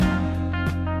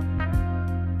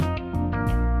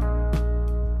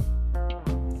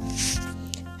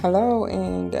Hello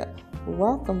and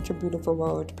welcome to Beautiful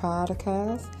World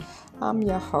Podcast. I'm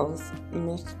your host,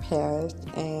 Miss Paris,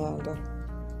 and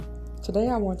today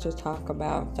I want to talk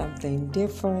about something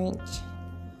different,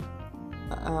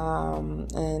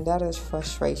 and that is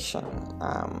frustration.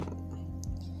 I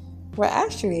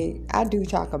do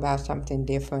talk about something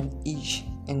different each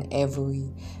and every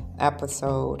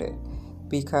episode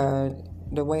because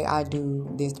the way I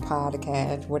do this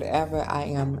podcast, whatever I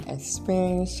am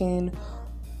experiencing,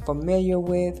 familiar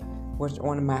with, what's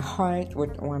on my heart,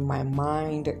 what's on my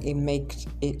mind, it make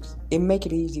it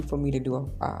easy for me to do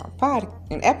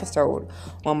an episode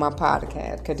on my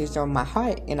podcast because it's on my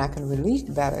heart and I can release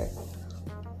better.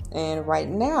 And right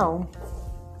now,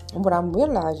 what I'm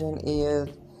realizing is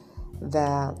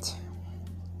that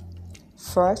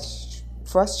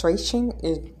frustration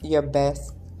is your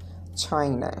best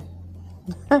trainer.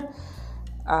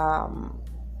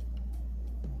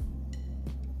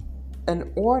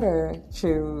 In order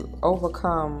to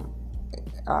overcome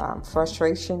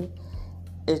frustration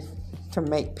is to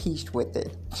make peace with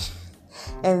it.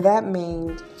 And that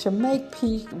means to make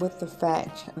peace with the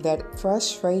fact that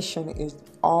frustration is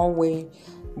always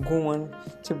going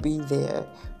to be there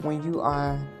when you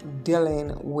are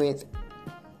dealing with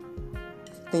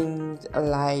things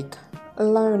like a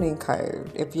learning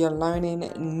curve. If you're learning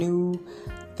new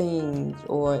things,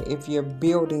 or if you're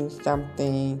building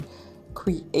something,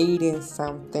 creating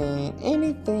something,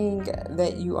 anything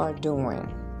that you are doing,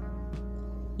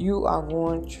 you are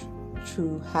going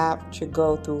to have to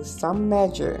go through some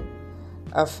measure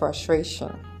of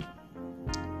frustration.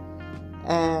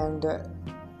 And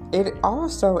it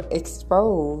also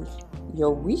exposes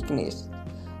your weakness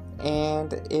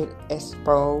and it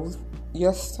exposes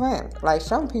your strength. Like,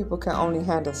 some people can only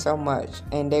handle so much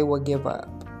and they will give up.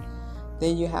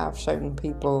 Then you have certain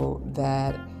people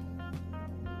that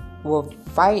will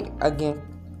fight against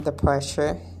the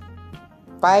pressure,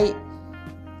 fight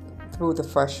through the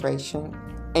frustration,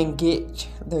 and get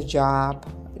the job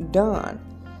done.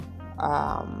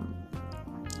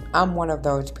 I'm one of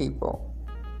those people.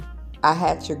 I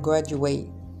had to graduate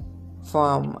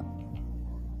from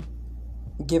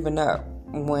giving up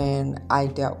when I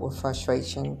dealt with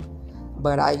frustration.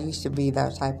 But I used to be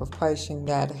that type of person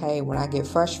that, hey, when I get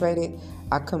frustrated,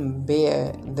 I couldn't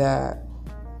bear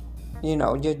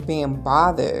just being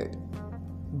bothered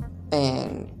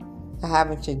and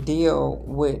having to deal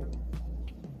with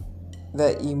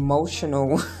the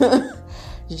emotional I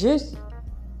just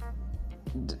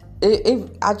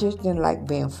didn't like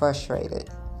being frustrated.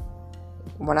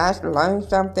 When I learned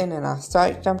something and I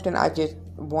started something, I just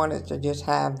wanted to just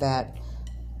have that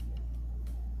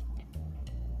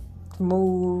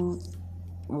smooth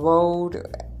road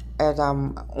as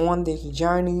I'm on this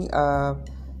journey of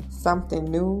something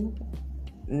new.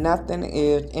 Nothing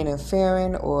is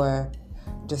interfering or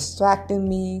distracting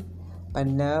me. But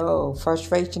no,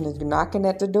 frustration is knocking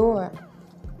at the door.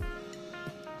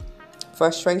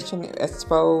 Frustration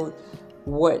exposes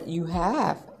what you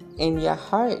have in your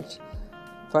heart.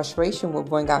 Frustration will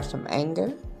bring out some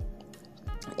anger.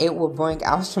 It will bring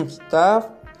out some stuff.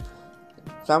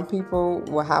 Some people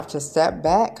will have to step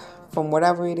back from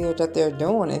whatever it is that they're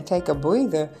doing and take a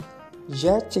breather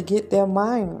just to get their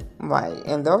mind right.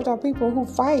 And those are people who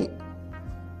fight.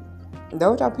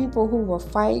 Those are people who will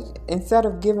fight. Instead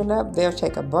of giving up, they'll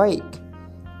take a break.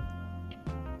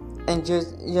 And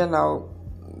just,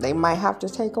 they might have to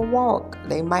take a walk.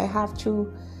 They might have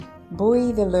to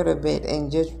breathe a little bit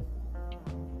and just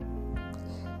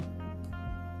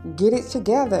get it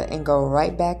together and go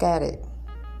right back at it.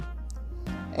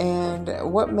 And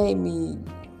what made me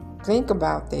think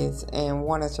about this and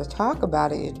wanted to talk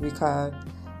about it is because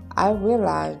I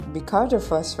realized, because of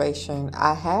frustration,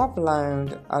 I have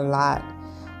learned a lot.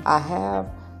 I have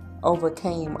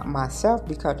overcame myself,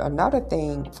 because another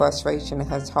thing frustration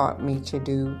has taught me to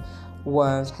do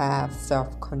was have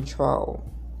self-control.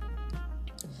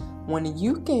 When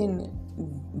you can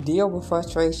deal with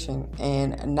frustration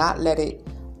and not let it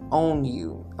own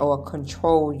you or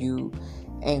control you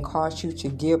and cause you to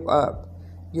give up,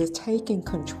 you're taking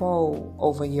control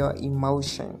over your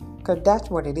emotion. Because that's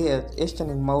what it is. It's an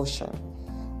emotion.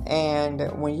 And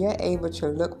when you're able to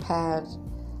look past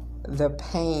the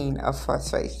pain of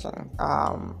frustration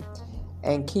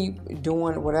and keep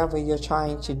doing whatever you're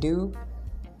trying to do,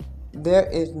 there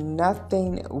is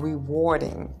nothing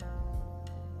rewarding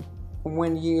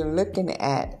when you're looking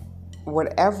at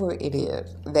whatever it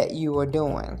is that you are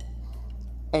doing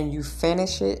and you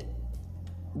finish it.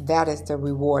 That is the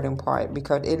rewarding part,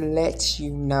 because it lets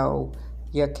you know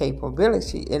your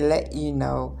capability. It lets you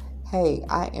know, hey,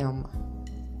 I am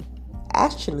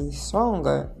actually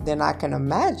stronger than I can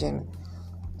imagine.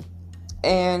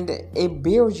 and it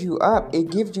builds you up. It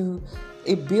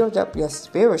builds up your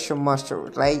spiritual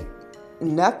muscles. Like,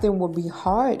 nothing will be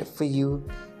hard for you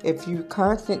if you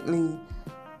constantly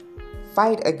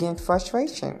fight against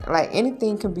frustration. Like,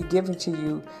 anything can be given to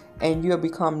you and you'll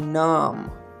become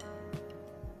numb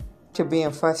to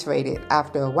being frustrated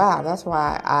after a while. That's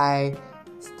why I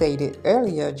stated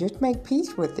earlier, just make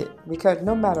peace with it. Because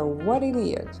no matter what it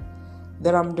is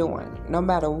that I'm doing, no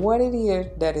matter what it is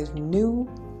that is new,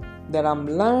 that I'm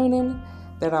learning,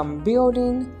 that I'm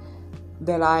building,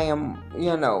 that I am,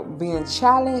 being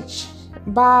challenged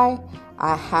by,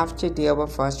 I have to deal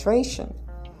with frustration.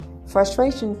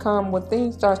 Frustration comes when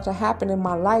things start to happen in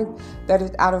my life that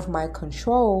is out of my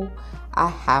control. I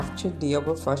have to deal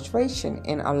with frustration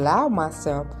and allow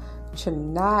myself to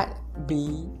not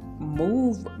be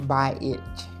moved by it.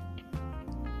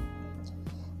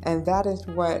 And that is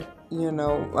what, a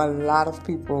lot of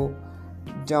people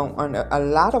don't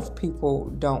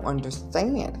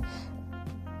understand.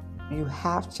 You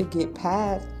have to get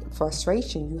past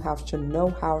frustration. You have to know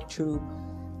how to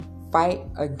fight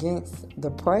against the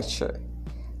pressure.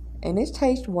 And it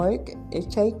takes work,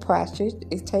 it takes practice,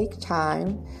 it takes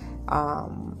time.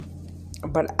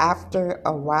 But after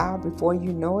a while, before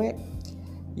you know it,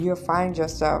 you'll find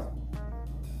yourself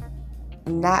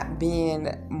not being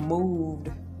moved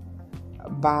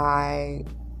by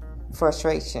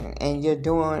frustration, and you're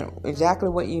doing exactly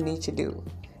what you need to do,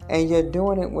 and you're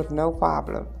doing it with no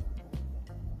problem,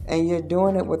 and you're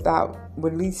doing it without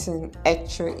releasing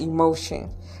extra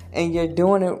emotion, and you're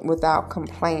doing it without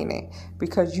complaining,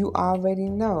 because you already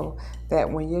know that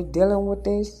when you're dealing with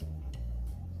this,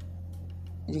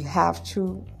 you have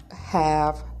to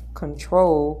have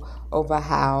control over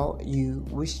how you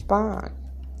respond.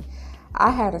 I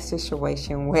had a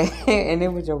situation where, and it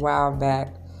was a while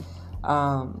back,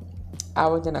 I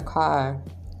was in a car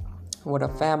with a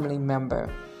family member,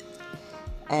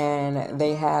 and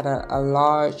they had a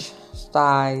large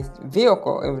sized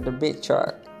vehicle. It was a big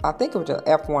truck. I think it was an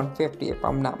F-150 if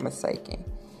I'm not mistaken.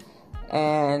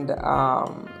 And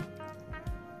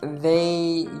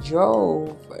they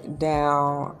drove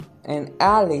down an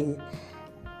alley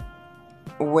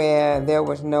where there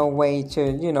was no way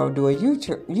to, do a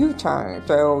U-turn.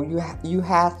 So you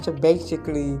have to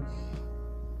basically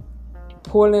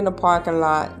pull in the parking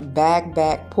lot,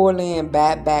 back, pull in,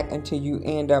 back until you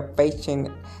end up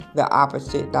facing the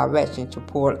opposite direction to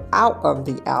pull out of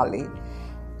the alley.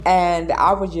 And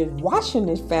I was just watching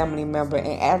this family member,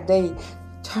 and as they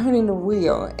turning the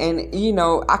wheel, and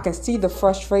I can see the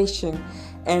frustration,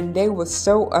 and they were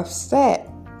so upset.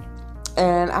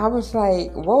 And I was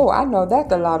like, whoa, I know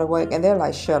that's a lot of work. And they're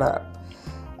like, shut up.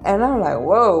 And I'm like,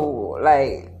 whoa,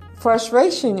 like,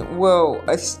 frustration will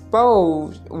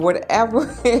expose whatever.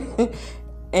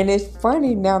 And it's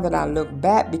funny now that I look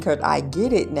back, because I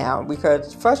get it now.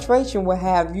 Because frustration will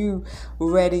have you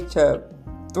ready to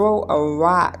throw a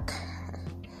rock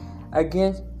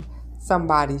against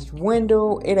somebody's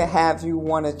window. It'll have you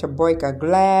wanting to break a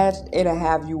glass. It'll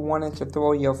have you wanting to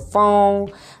throw your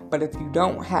phone. But if you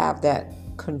don't have that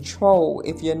control,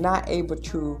 if you're not able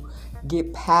to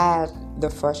get past the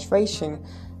frustration,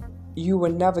 you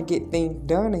will never get things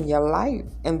done in your life.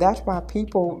 And that's why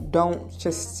people don't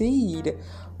succeed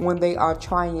when they are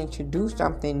trying to do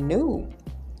something new.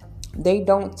 They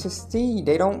don't succeed.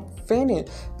 They don't finish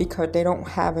because they don't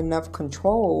have enough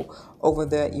control over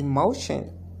their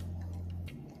emotion.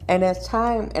 And as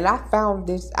time, and I found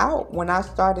this out when I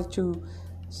started to,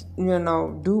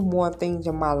 do more things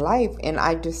in my life, and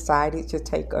I decided to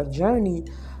take a journey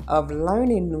of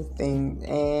learning new things.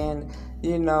 And,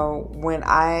 when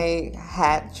I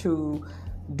had to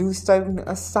do certain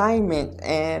assignments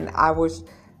and I was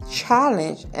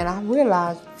challenged, and I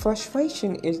realized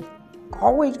frustration is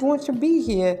always going to be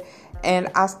here, and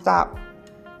I stopped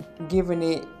giving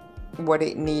it what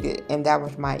it needed, and that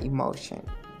was my emotion.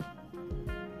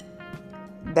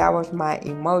 That was my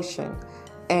emotion.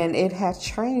 And it has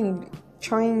trained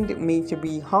me to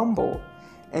be humble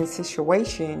in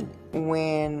situations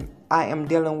when I am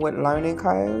dealing with learning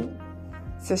curve,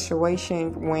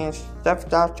 situations when stuff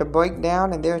starts to break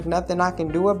down and there's nothing I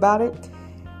can do about it.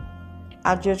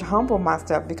 I just humble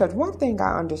myself, because one thing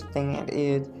I understand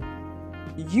is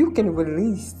you can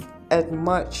release as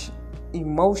much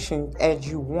emotion as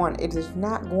you want. It is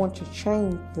not going to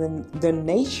change the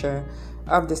nature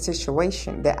of the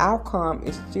situation. The outcome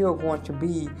is still going to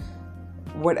be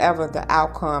whatever the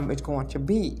outcome is going to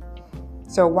be.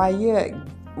 So while you're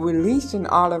releasing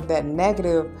all of that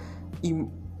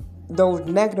those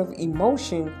negative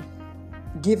emotions,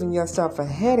 giving yourself a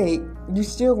headache, you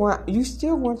still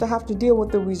want to have to deal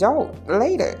with the result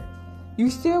later. You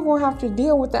still gonna have to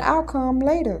deal with the outcome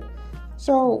later.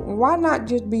 So why not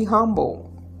just be humble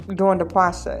during the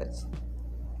process?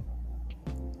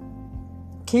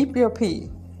 Keep your peace.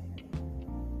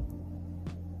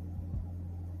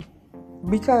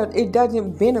 Because it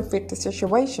doesn't benefit the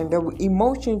situation. The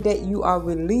emotion that you are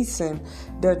releasing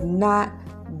does not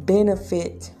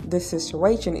benefit the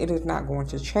situation. It is not going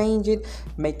to change it,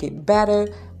 make it better,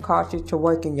 cause it to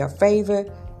work in your favor.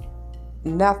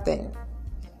 Nothing.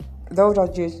 Those are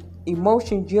just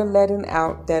emotions you're letting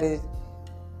out that is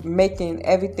making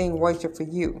everything worse for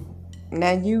you.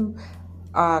 Now you're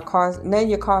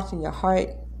causing your heart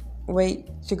rate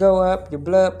to go up, your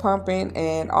blood pumping,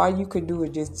 and all you could do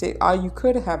is just sit. All you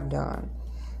could have done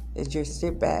is just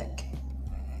sit back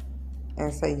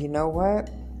and say, you know what?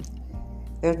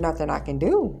 There's nothing I can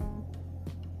do.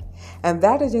 And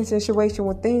that is in a situation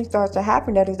when things start to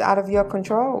happen that is out of your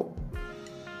control.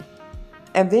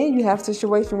 And then you have a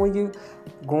situation where you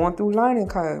going through learning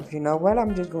curves. You know what?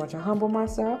 I'm just going to humble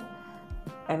myself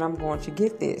and I'm going to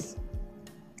get this.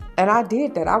 And I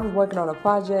did that. I was working on a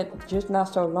project just not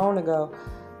so long ago.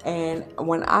 And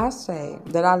when I say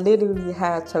that I literally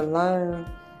had to learn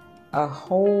I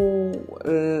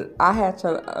had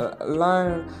to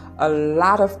learn a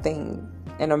lot of things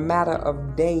in a matter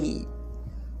of days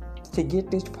to get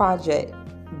this project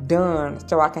done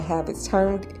so I can have it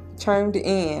turned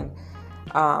in.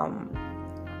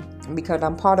 Because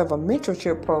I'm part of a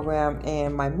mentorship program,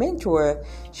 and my mentor,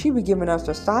 she be giving us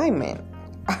assignment.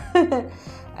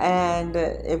 And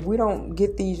if we don't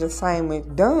get these assignments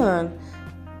done,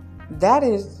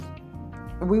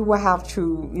 we will have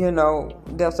to,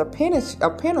 there's a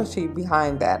penalty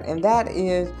behind that. And that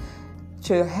is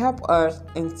to help us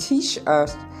and teach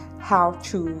us how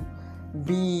to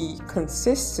be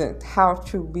consistent, how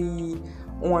to be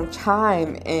on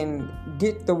time and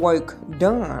get the work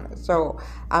done. So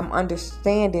I'm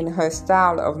understanding her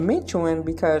style of mentoring,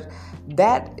 because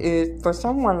that is for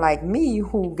someone like me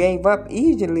who gave up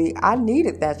easily. I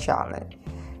needed that challenge.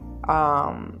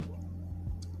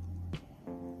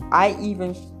 I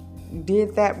even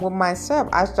did that with myself.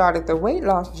 I started the weight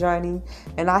loss journey,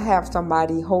 and I have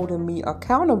somebody holding me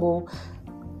accountable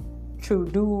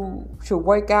to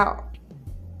work out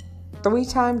 3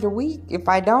 times a week. If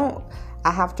I don't,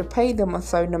 I have to pay them a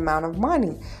certain amount of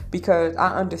money, because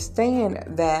I understand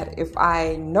that if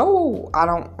I know I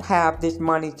don't have this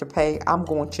money to pay, I'm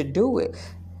going to do it.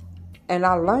 And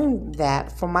I learned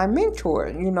that from my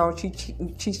mentor.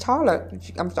 She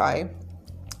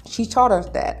taught us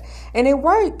that, and it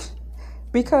works,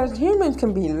 because humans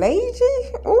can be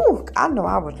lazy. Ooh, I know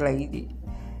I was lazy.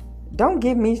 Don't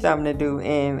give me something to do,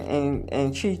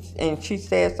 and she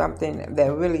said something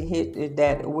that really hit, is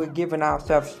that we're giving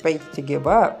ourselves space to give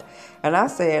up. And I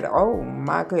said, oh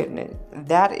my goodness,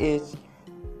 that is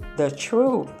the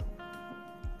truth.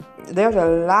 There's a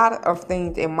lot of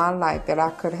things in my life that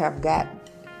I could have gotten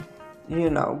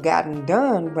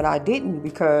done, but I didn't,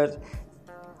 because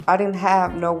I didn't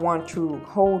have no one to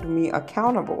hold me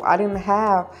accountable. I didn't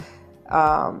have,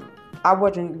 I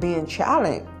wasn't being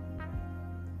challenged.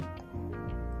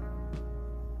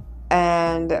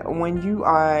 And when you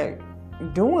are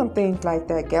doing things like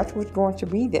that, guess what's going to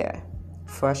be there?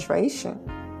 Frustration.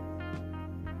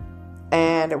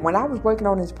 And when I was working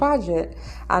on this project,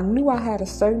 I knew I had a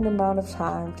certain amount of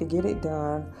time to get it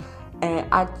done. And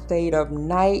I stayed up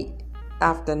night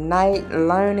after night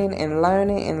learning.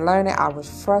 I was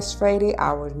frustrated.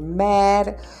 I was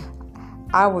mad.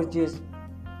 I was just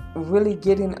really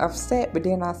getting upset. But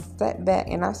then I sat back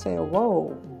and I said,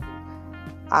 whoa,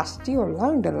 I still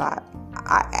learned a lot.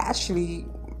 I actually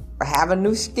have a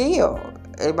new skill.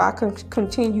 If I can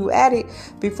continue at it,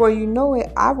 before you know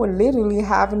it, I would literally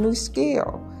have a new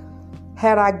skill.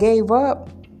 Had I gave up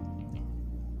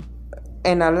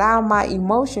and allowed my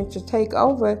emotions to take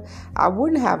over, I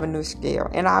wouldn't have a new skill,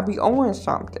 and I'd be on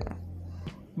something.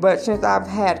 But since I've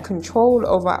had control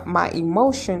over my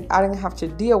emotion, I didn't have to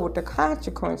deal with the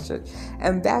consequences.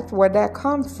 And that's where that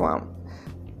comes from.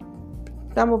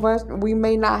 Some of us, we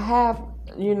may not have,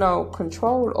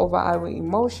 control over our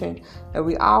emotion, and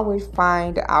we always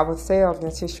find ourselves in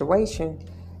situations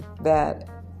that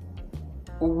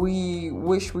we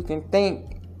wish we would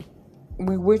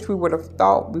have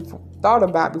thought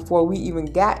about before we even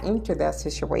got into that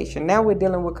situation. Now we're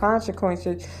dealing with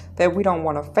consequences that we don't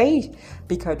want to face,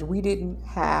 because we didn't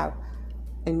have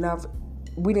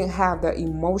the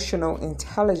emotional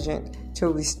intelligence to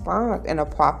respond in a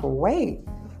proper way.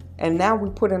 And now we're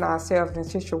putting ourselves in a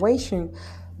situation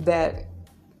that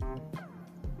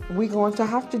we're going to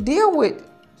have to deal with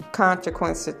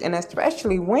consequences, and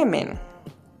especially women.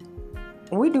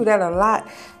 We do that a lot.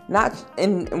 Not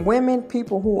in women,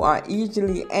 people who are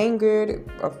easily angered,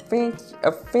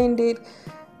 offended,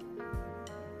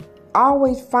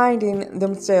 always finding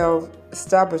themselves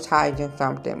sabotaging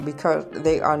something because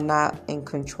they are not in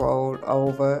control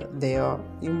over their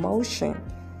emotion.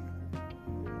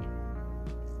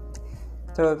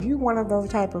 So if you're one of those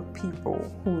type of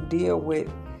people who deal with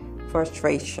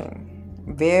frustration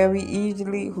very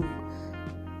easily, who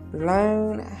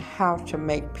learn how to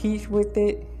make peace with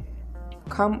it,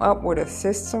 come up with a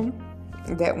system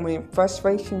that when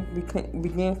frustration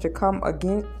begins to come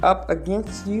up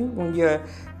against you, when you're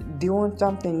doing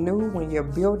something new, when you're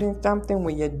building something,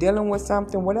 when you're dealing with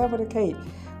something, whatever the case,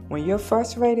 when you're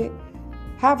frustrated,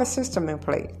 have a system in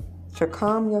place to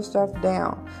calm yourself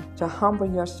down, to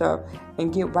humble yourself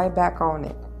and get right back on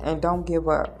it. And don't give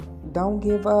up. Don't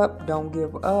give up. Don't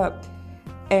give up.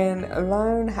 And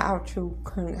learn how to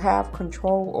have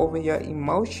control over your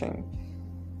emotion.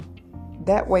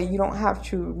 That way you don't have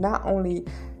to not only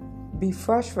be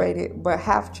frustrated, but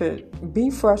have to be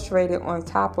frustrated on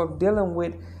top of dealing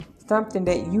with something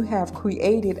that you have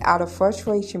created out of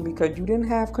frustration because you didn't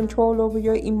have control over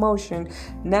your emotion.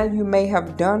 Now you may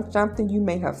have done something, you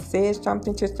may have said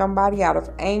something to somebody out of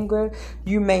anger,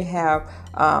 you may have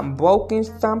broken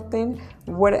something,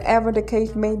 whatever the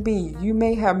case may be. You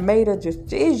may have made a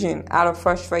decision out of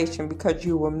frustration because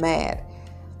you were mad.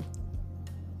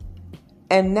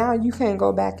 And now you can't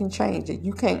go back and change it.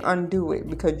 You can't undo it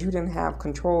because you didn't have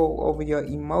control over your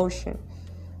emotion.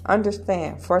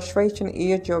 Understand, frustration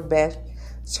is your best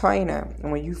trainer.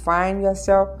 And when you find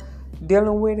yourself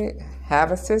dealing with it,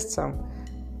 have a system.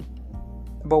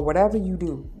 But whatever you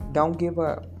do, don't give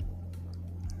up.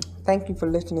 Thank you for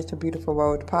listening to Beautiful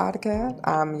Road Podcast.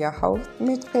 I'm your host,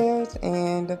 Miss Paris,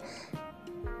 and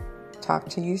talk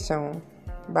to you soon.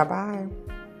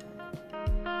 Bye-bye.